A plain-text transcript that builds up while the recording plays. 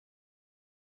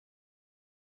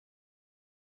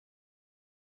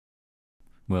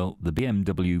Well, the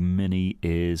BMW Mini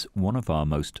is one of our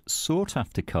most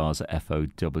sought-after cars at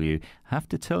FOW. Have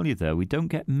to tell you though, we don't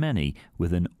get many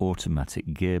with an automatic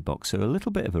gearbox, so a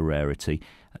little bit of a rarity.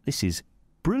 This is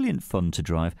brilliant fun to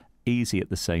drive, easy at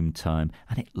the same time,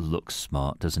 and it looks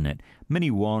smart, doesn't it?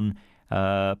 Mini 1,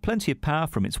 plenty of power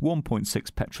from its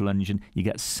 1.6 petrol engine. You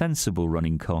get sensible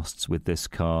running costs with this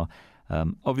car.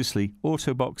 Obviously,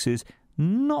 auto boxes,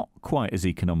 not quite as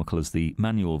economical as the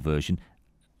manual version,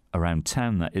 around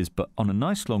town that is, but on a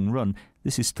nice long run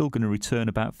this is still going to return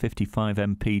about 55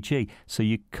 mpg, so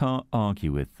you can't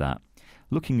argue with that.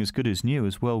 Looking as good as new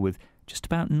as well, with just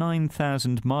about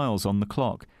 9,000 miles on the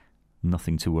clock.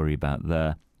 Nothing to worry about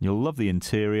there. You'll love the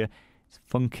interior. It's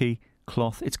funky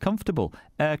cloth, it's comfortable,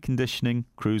 air conditioning,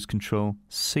 cruise control,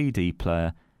 CD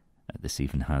player. This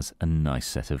even has a nice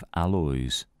set of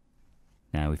alloys.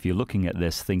 Now if you're looking at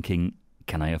this thinking,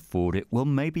 can I afford it? Well,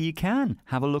 maybe you can.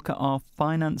 Have a look at our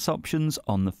finance options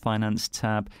on the finance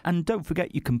tab. And don't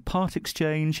forget, you can part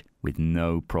exchange with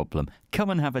no problem. Come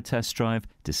and have a test drive.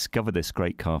 Discover this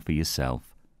great car for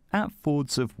yourself at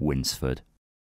Fords of Winsford.